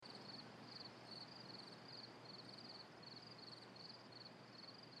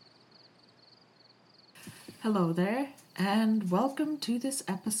Hello there, and welcome to this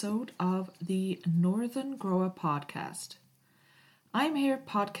episode of the Northern Grower Podcast. I'm here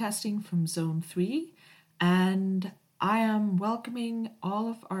podcasting from Zone 3, and I am welcoming all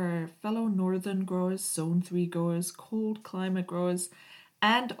of our fellow Northern growers, Zone 3 growers, cold climate growers,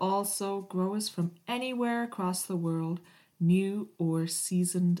 and also growers from anywhere across the world, new or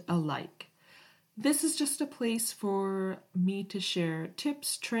seasoned alike. This is just a place for me to share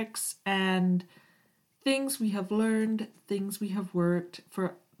tips, tricks, and things we have learned, things we have worked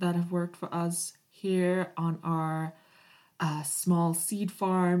for that have worked for us here on our small seed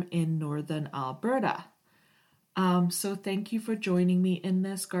farm in northern Alberta. So thank you for joining me in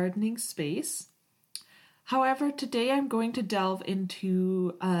this gardening space. However, today I'm going to delve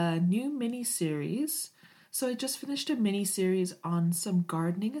into a new mini-series. So I just finished a mini-series on some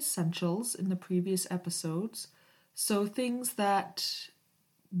gardening essentials in the previous episodes. So things that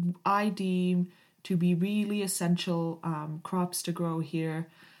I deem to be really essential crops to grow here,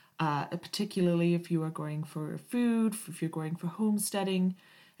 particularly if you are going for food, if you're going for homesteading,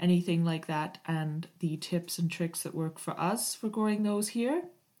 anything like that, and the tips and tricks that work for us for growing those here.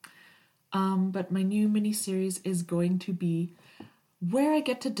 But my new mini-series is going to be where I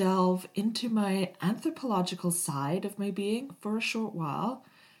get to delve into my anthropological side of my being for a short while,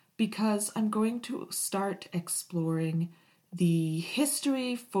 because I'm going to start exploring the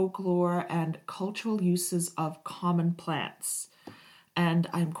history, folklore, and cultural uses of common plants. And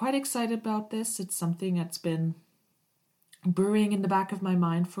I'm quite excited about this. It's something that's been brewing in the back of my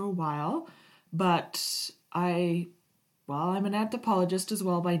mind for a while, but I'm an anthropologist as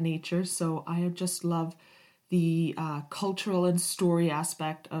well by nature, so I just love the cultural and story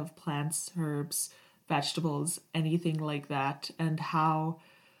aspect of plants, herbs, vegetables, anything like that, and how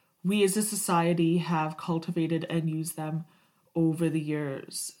we as a society have cultivated and used them over the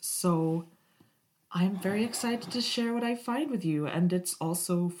years. So I'm very excited to share what I find with you, and it's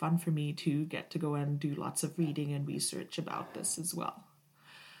also fun for me to get to go and do lots of reading and research about this as well.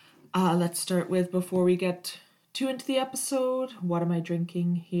 Let's start with, before we get too into the episode, what am I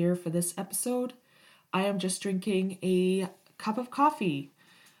drinking here for this episode? I am just drinking a cup of coffee.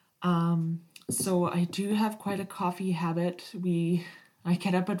 So I do have quite a coffee habit. I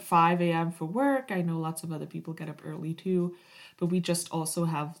get up at 5 a.m. for work. I know lots of other people get up early too, but we just also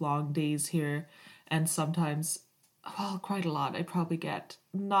have long days here, and sometimes, quite a lot. I probably get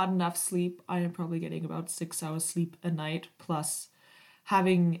not enough sleep. I am probably getting about 6 hours sleep a night, plus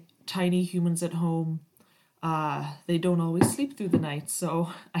having tiny humans at home. They don't always sleep through the night,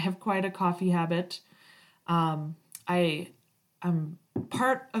 so I have quite a coffee habit. Part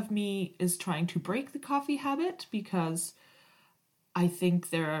of me is trying to break the coffee habit, because I think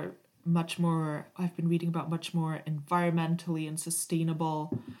I've been reading about much more environmentally and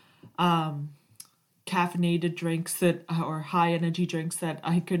sustainable caffeinated drinks or high energy drinks that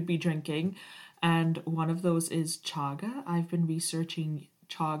I could be drinking. And one of those is chaga. I've been researching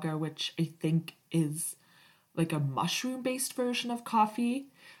chaga, which I think is like a mushroom-based version of coffee.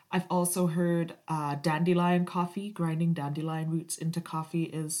 I've also heard dandelion coffee, grinding dandelion roots into coffee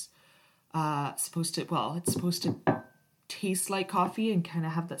is supposed to taste like coffee and kind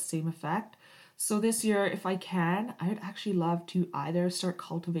of have that same effect. So this year, if I can, I'd actually love to either start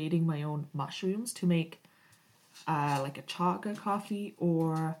cultivating my own mushrooms to make like a chaga coffee,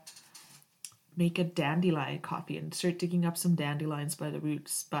 or make a dandelion coffee and start digging up some dandelions by the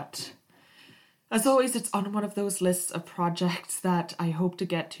roots. But as always, it's on one of those lists of projects that I hope to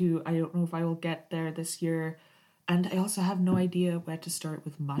get to. I don't know if I will get there this year. And I also have no idea where to start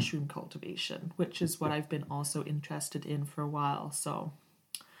with mushroom cultivation, which is what I've been also interested in for a while. So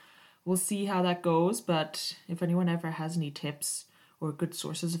we'll see how that goes. But if anyone ever has any tips or good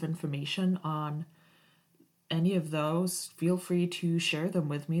sources of information on any of those, feel free to share them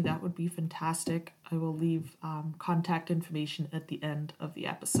with me. That would be fantastic. I will leave contact information at the end of the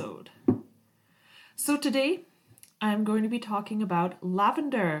episode. So today, I'm going to be talking about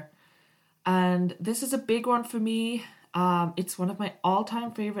lavender. And this is a big one for me. It's one of my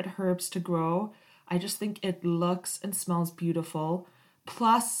all-time favorite herbs to grow. I just think it looks and smells beautiful.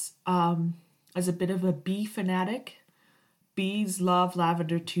 Plus, as a bit of a bee fanatic, bees love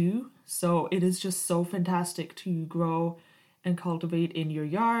lavender too. So it is just so fantastic to grow and cultivate in your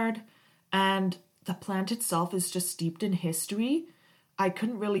yard. And the plant itself is just steeped in history. I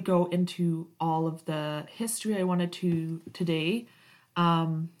couldn't really go into all of the history I wanted to today,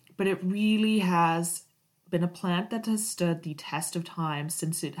 but it really has been a plant that has stood the test of time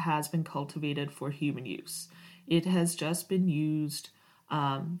since it has been cultivated for human use. It has just been used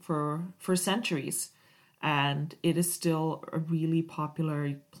for centuries, and it is still a really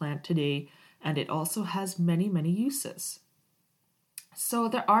popular plant today. and it also has many, many uses. So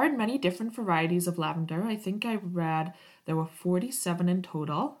there are many different varieties of lavender. I think I read there were 47 in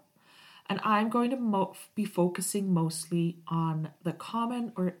total. And I'm going to be focusing mostly on the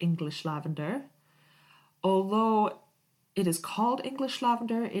common or English lavender. Although it is called English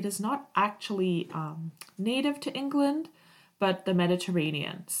lavender, it is not actually native to England, but the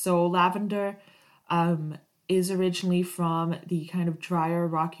Mediterranean. So lavender is originally from the kind of drier,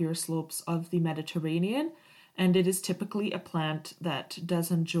 rockier slopes of the Mediterranean, and it is typically a plant that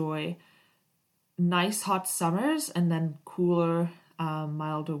does enjoy nice hot summers and then cooler,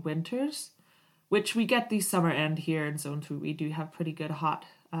 milder winters, which we get the summer end here in Zone 3. We do have pretty good hot,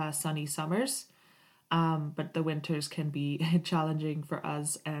 sunny summers, but the winters can be challenging for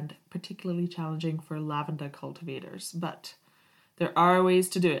us and particularly challenging for lavender cultivators, but there are ways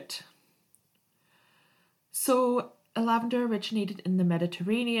to do it. So lavender originated in the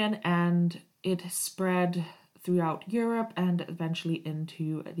Mediterranean and it spread throughout Europe and eventually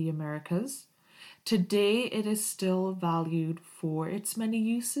into the Americas. Today, it is still valued for its many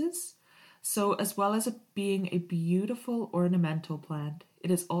uses. So as well as it being a beautiful ornamental plant,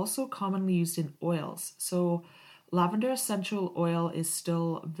 it is also commonly used in oils. So lavender essential oil is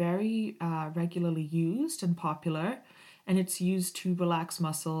still very regularly used and popular, and it's used to relax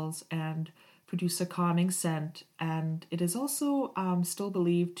muscles and produce a calming scent. And it is also still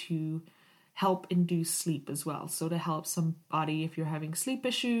believed to help induce sleep as well. So to help somebody if you're having sleep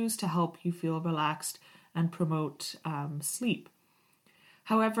issues, to help you feel relaxed and promote sleep.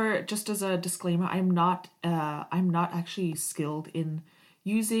 However, just as a disclaimer, I'm not actually skilled in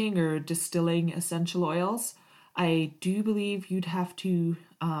using or distilling essential oils. I do believe you'd have to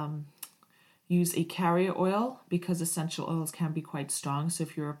use a carrier oil because essential oils can be quite strong. So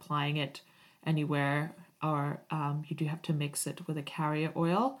if you're applying it anywhere, or you do have to mix it with a carrier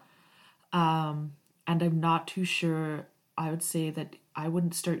oil. And I'm not too sure. I would say that I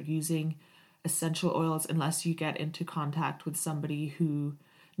wouldn't start using essential oils unless you get into contact with somebody who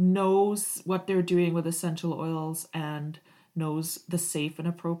knows what they're doing with essential oils and knows the safe and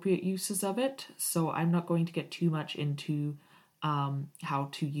appropriate uses of it. So I'm not going to get too much into how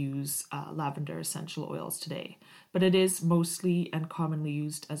to use lavender essential oils today. But it is mostly and commonly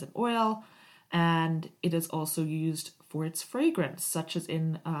used as an oil, and it is also used for its fragrance, such as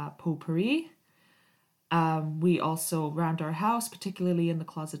in potpourri. We also, around our house, particularly in the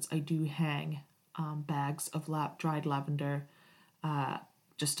closets, I do hang bags of dried lavender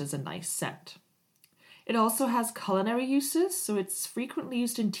just as a nice scent. It also has culinary uses, so it's frequently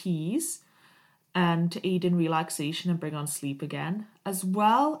used in teas and to aid in relaxation and bring on sleep again, as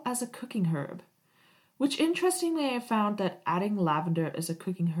well as a cooking herb, which interestingly I found that adding lavender as a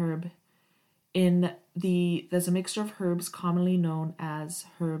cooking herb there's a mixture of herbs commonly known as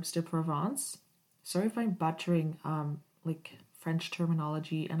herbes de Provence. Sorry if I'm butchering like French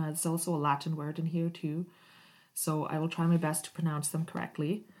terminology, and there's also a Latin word in here too. So I will try my best to pronounce them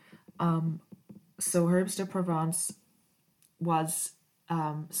correctly. So herbes de Provence was,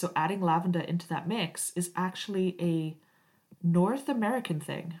 so adding lavender into that mix is actually a North American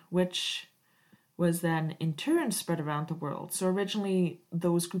thing, which was then in turn spread around the world. So originally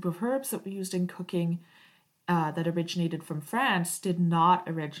those group of herbs that were used in cooking that originated from France did not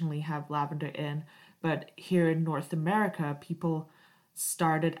originally have lavender in, but here in North America, people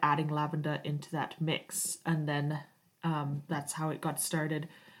started adding lavender into that mix, and then that's how it got started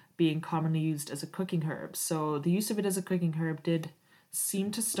being commonly used as a cooking herb. So the use of it as a cooking herb did seem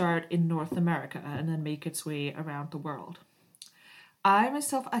to start in North America and then make its way around the world. I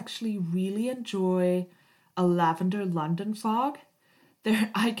myself actually really enjoy a lavender London fog.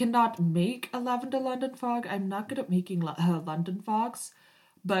 I cannot make a lavender London fog. I'm not good at making London fogs,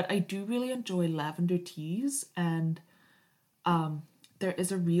 but I do really enjoy lavender teas. And there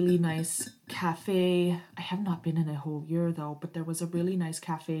is a really nice cafe. I have not been in a whole year though, but there was a really nice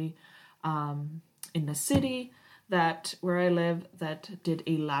cafe in the city where I live that did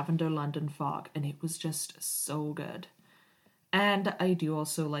a lavender London fog, and it was just so good. And I do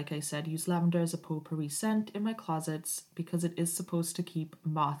also, like I said, use lavender as a potpourri scent in my closets because it is supposed to keep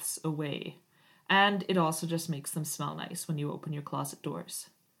moths away. And it also just makes them smell nice when you open your closet doors.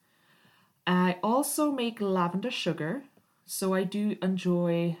 I also make lavender sugar. So I do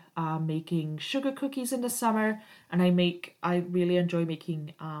enjoy making sugar cookies in the summer. And I really enjoy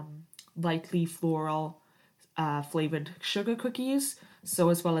making lightly floral flavored sugar cookies. So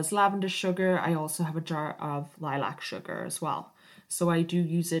as well as lavender sugar, I also have a jar of lilac sugar as well. So I do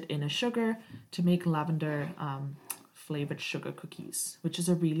use it in a sugar to make lavender flavored sugar cookies, which is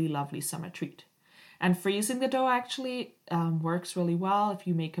a really lovely summer treat. And freezing the dough actually works really well if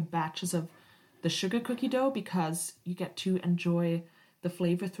you make batches of the sugar cookie dough because you get to enjoy the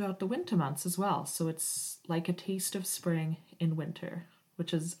flavor throughout the winter months as well. So it's like a taste of spring in winter,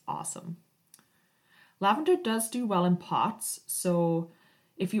 which is awesome. Lavender does do well in pots, so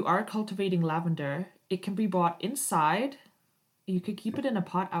if you are cultivating lavender, it can be bought inside. You could keep it in a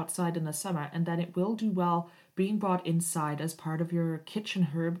pot outside in the summer, and then it will do well being brought inside as part of your kitchen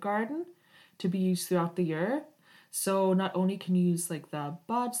herb garden to be used throughout the year. So not only can you use like the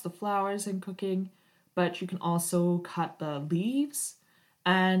buds, the flowers in cooking, but you can also cut the leaves.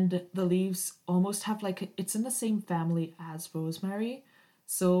 And the leaves almost have it's in the same family as rosemary.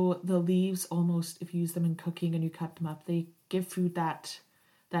 So the leaves almost, if you use them in cooking and you cut them up, they give food that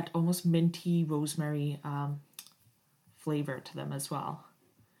almost minty rosemary flavor to them as well.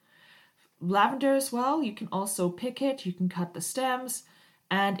 Lavender as well, you can also pick it, you can cut the stems,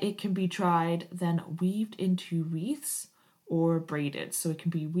 and it can be dried, then weaved into wreaths or braided. So it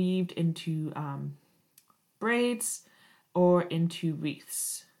can be weaved into braids or into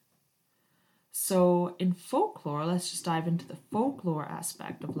wreaths. So in folklore, let's just dive into the folklore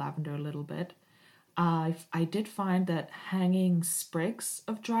aspect of lavender a little bit. I did find that hanging sprigs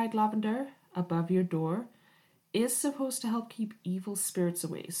of dried lavender above your door is supposed to help keep evil spirits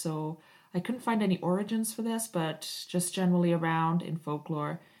away. So I couldn't find any origins for this, but just generally around in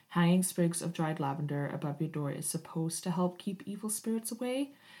folklore, hanging sprigs of dried lavender above your door is supposed to help keep evil spirits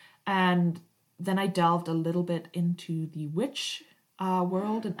away. And then I delved a little bit into the witch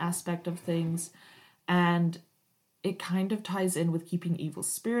world and aspect of things, and it kind of ties in with keeping evil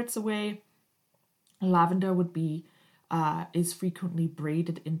spirits away. Lavender is frequently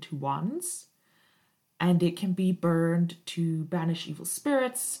braided into wands, and it can be burned to banish evil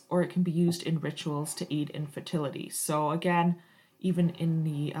spirits, or it can be used in rituals to aid in fertility. So again, even in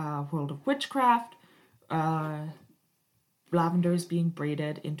the world of witchcraft, lavender is being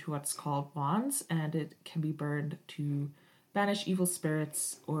braided into what's called wands, and it can be burned to banish evil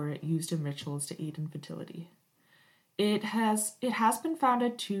spirits or used in rituals to aid in fertility. It has been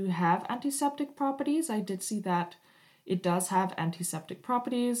founded to have antiseptic properties. I did see that it does have antiseptic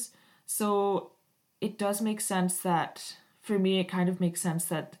properties, so it does make sense that, for me, it kind of makes sense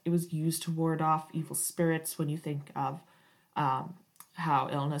that it was used to ward off evil spirits when you think of how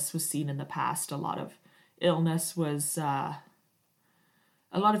illness was seen in the past. A lot of illness was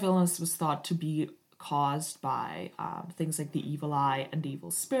thought to be caused by things like the evil eye and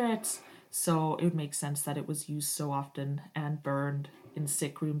evil spirits. So it would make sense that it was used so often and burned in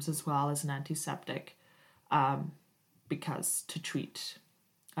sick rooms as well as an antiseptic, because to treat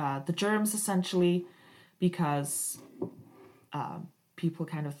the germs, essentially, because people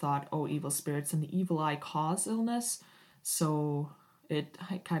kind of thought, oh, evil spirits and the evil eye cause illness. So it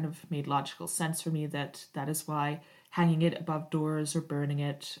kind of made logical sense for me that is why hanging it above doors or burning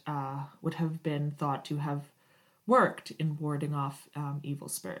it would have been thought to have worked in warding off evil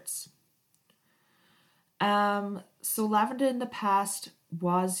spirits. So lavender in the past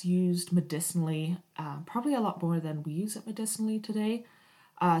was used medicinally, probably a lot more than we use it medicinally today.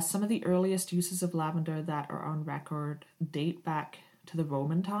 Some of the earliest uses of lavender that are on record date back to the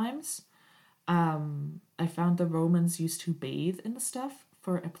Roman times. I found the Romans used to bathe in the stuff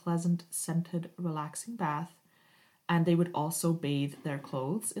for a pleasant, scented, relaxing bath, and they would also bathe their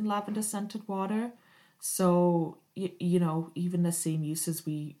clothes in lavender-scented water. So, even the same uses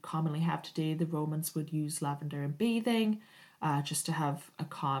we commonly have today, the Romans would use lavender in bathing, just to have a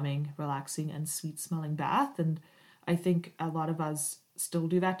calming, relaxing, and sweet-smelling bath. And I think a lot of us still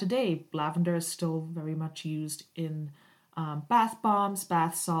do that today. Lavender is still very much used in bath bombs,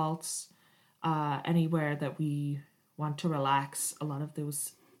 bath salts, anywhere that we want to relax. A lot of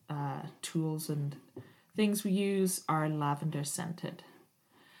those tools and things we use are lavender scented.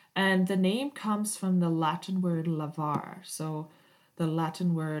 And the name comes from the Latin word lavar. So the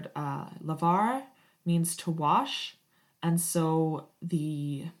Latin word lavar means to wash. And so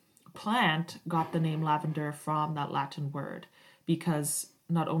the plant got the name lavender from that Latin word, because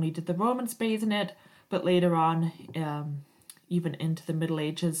not only did the Romans bathe in it, but later on, even into the Middle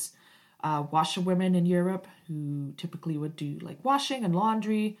Ages, washerwomen in Europe, who typically would do like washing and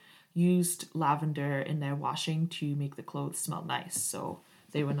laundry, used lavender in their washing to make the clothes smell nice. So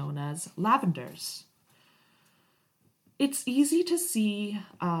they were known as lavenders. It's easy to see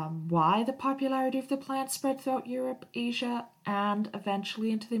why the popularity of the plant spread throughout Europe, Asia, and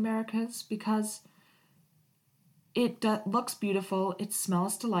eventually into the Americas, because it looks beautiful, it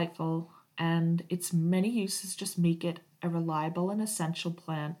smells delightful, and its many uses just make it a reliable and essential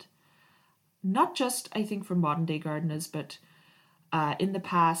plant. Not just, I think, for modern day gardeners, but in the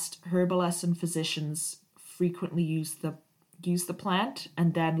past, herbalists and physicians frequently used the plant,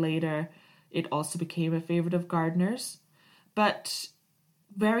 and then later it also became a favorite of gardeners. But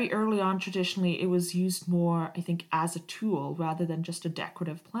very early on, traditionally, it was used more, I think, as a tool rather than just a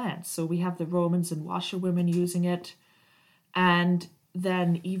decorative plant. So we have the Romans and washerwomen using it. And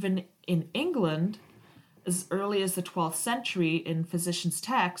then even in England, as early as the 12th century, in physicians'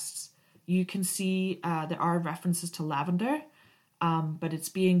 texts, you can see there are references to lavender, but it's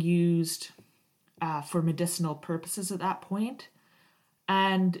being used for medicinal purposes at that point.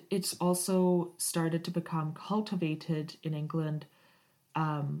 And it's also started to become cultivated in England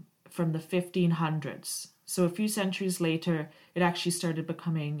from the 1500s. So a few centuries later, it actually started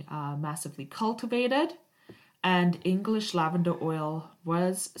becoming massively cultivated. And English lavender oil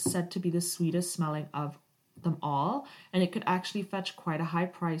was said to be the sweetest smelling of them all. And it could actually fetch quite a high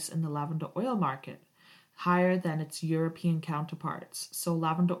price in the lavender oil market, higher than its European counterparts. So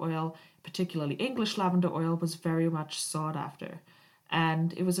lavender oil, particularly English lavender oil, was very much sought after.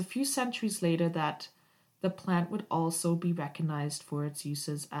 And it was a few centuries later that the plant would also be recognized for its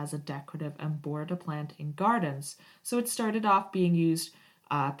uses as a decorative and border plant in gardens. So it started off being used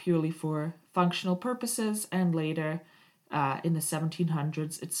purely for functional purposes, and later in the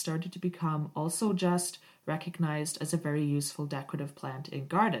 1700s, it started to become also just recognized as a very useful decorative plant in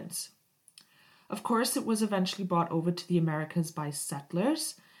gardens. Of course, it was eventually brought over to the Americas by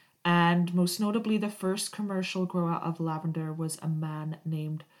settlers, and most notably, the first commercial grower of lavender was a man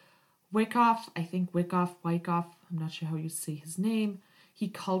named Wyckoff, Wyckoff, I'm not sure how you say his name. He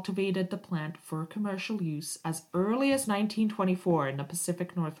cultivated the plant for commercial use as early as 1924 in the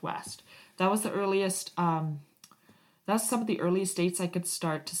Pacific Northwest. That was the earliest, that's some of the earliest dates I could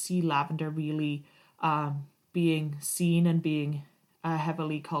start to see lavender really being seen and being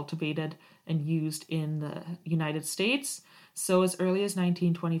heavily cultivated and used in the United States. So as early as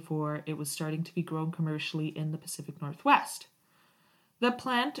 1924, it was starting to be grown commercially in the Pacific Northwest. The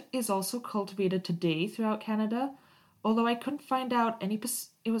plant is also cultivated today throughout Canada, although I couldn't find out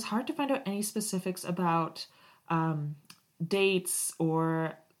it was hard to find out any specifics about dates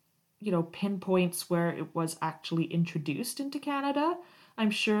or, pinpoints where it was actually introduced into Canada. I'm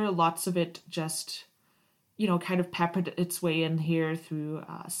sure lots of it just, kind of peppered its way in here through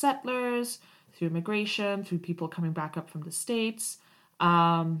settlers, through immigration, through people coming back up from the States.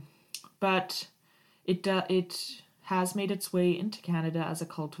 But it has made its way into Canada as a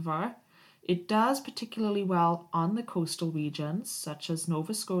cultivar. It does particularly well on the coastal regions, such as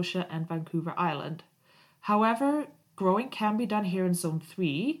Nova Scotia and Vancouver Island. However, growing can be done here in Zone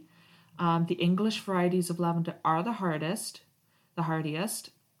 3. The English varieties of lavender are the hardiest.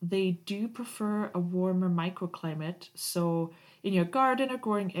 They do prefer a warmer microclimate, so in your garden or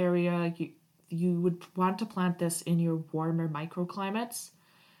growing area, you would want to plant this in your warmer microclimates.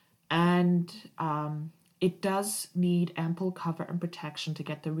 And it does need ample cover and protection to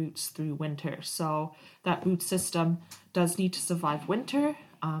get the roots through winter. So that root system does need to survive winter.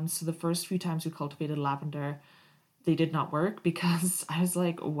 So the first few times we cultivated lavender, they did not work because I was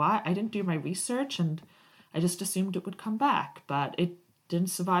like, what? I didn't do my research and I just assumed it would come back, but it didn't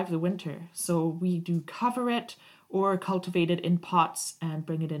survive the winter. So we do cover it or cultivate it in pots and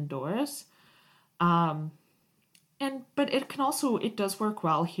bring it indoors. But it does work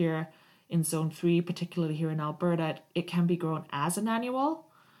well here in Zone 3, particularly here in Alberta. It can be grown as an annual.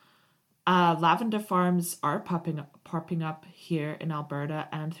 Lavender farms are popping up here in Alberta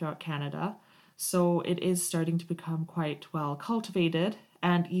and throughout Canada. So it is starting to become quite well cultivated.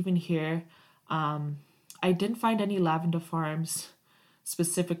 And even here, I didn't find any lavender farms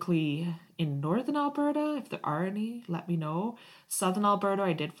specifically in northern Alberta. If there are any, let me know. Southern Alberta,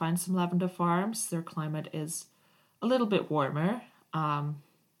 I did find some lavender farms. Their climate is a little bit warmer.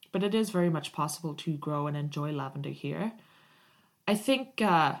 But it is very much possible to grow and enjoy lavender here. I think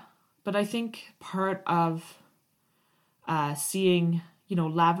part of seeing,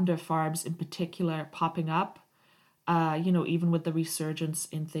 lavender farms in particular popping up, even with the resurgence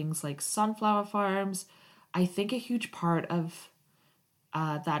in things like sunflower farms, I think a huge part of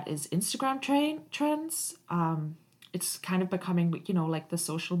that is Instagram trends. It's kind of becoming, like the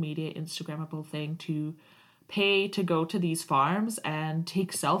social media Instagrammable thing to pay to go to these farms and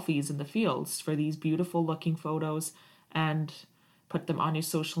take selfies in the fields for these beautiful looking photos and put them on your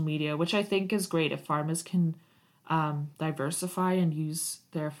social media, which I think is great. If farmers can diversify and use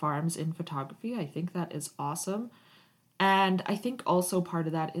their farms in photography, I think that is awesome. And I think also part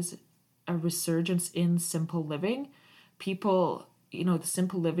of that is a resurgence in simple living. People, the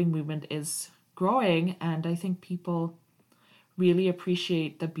simple living movement is growing, and I think people really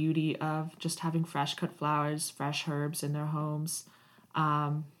appreciate the beauty of just having fresh cut flowers, fresh herbs in their homes,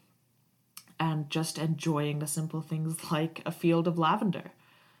 and just enjoying the simple things like a field of lavender.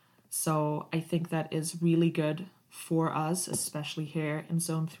 So I think that is really good for us, especially here in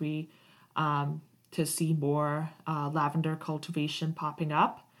Zone 3, to see more lavender cultivation popping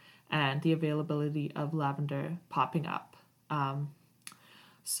up and the availability of lavender popping up.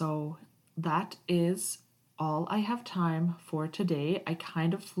 So that is all I have time for today. I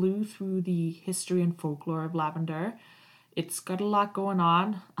kind of flew through the history and folklore of lavender. It's got a lot going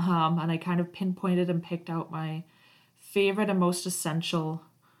on, and I kind of pinpointed and picked out my favorite and most essential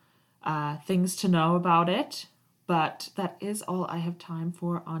things to know about it. But that is all I have time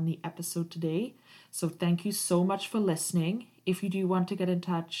for on the episode today. So thank you so much for listening. If you do want to get in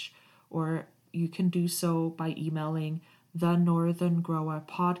touch, or you can do so by emailing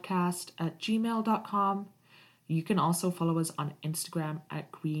thenortherngrowerpodcast@gmail.com. You can also follow us on Instagram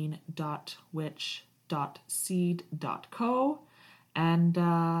at green.witch.seed.co. And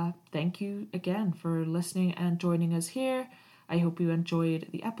thank you again for listening and joining us here. I hope you enjoyed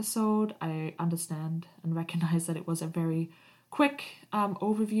the episode. I understand and recognize that it was a very quick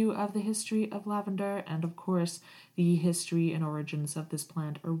overview of the history of lavender. And of course, the history and origins of this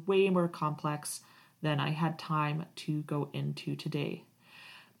plant are way more complex than I had time to go into today.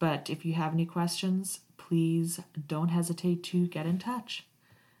 But if you have any questions, please don't hesitate to get in touch.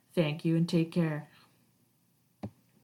 Thank you and take care.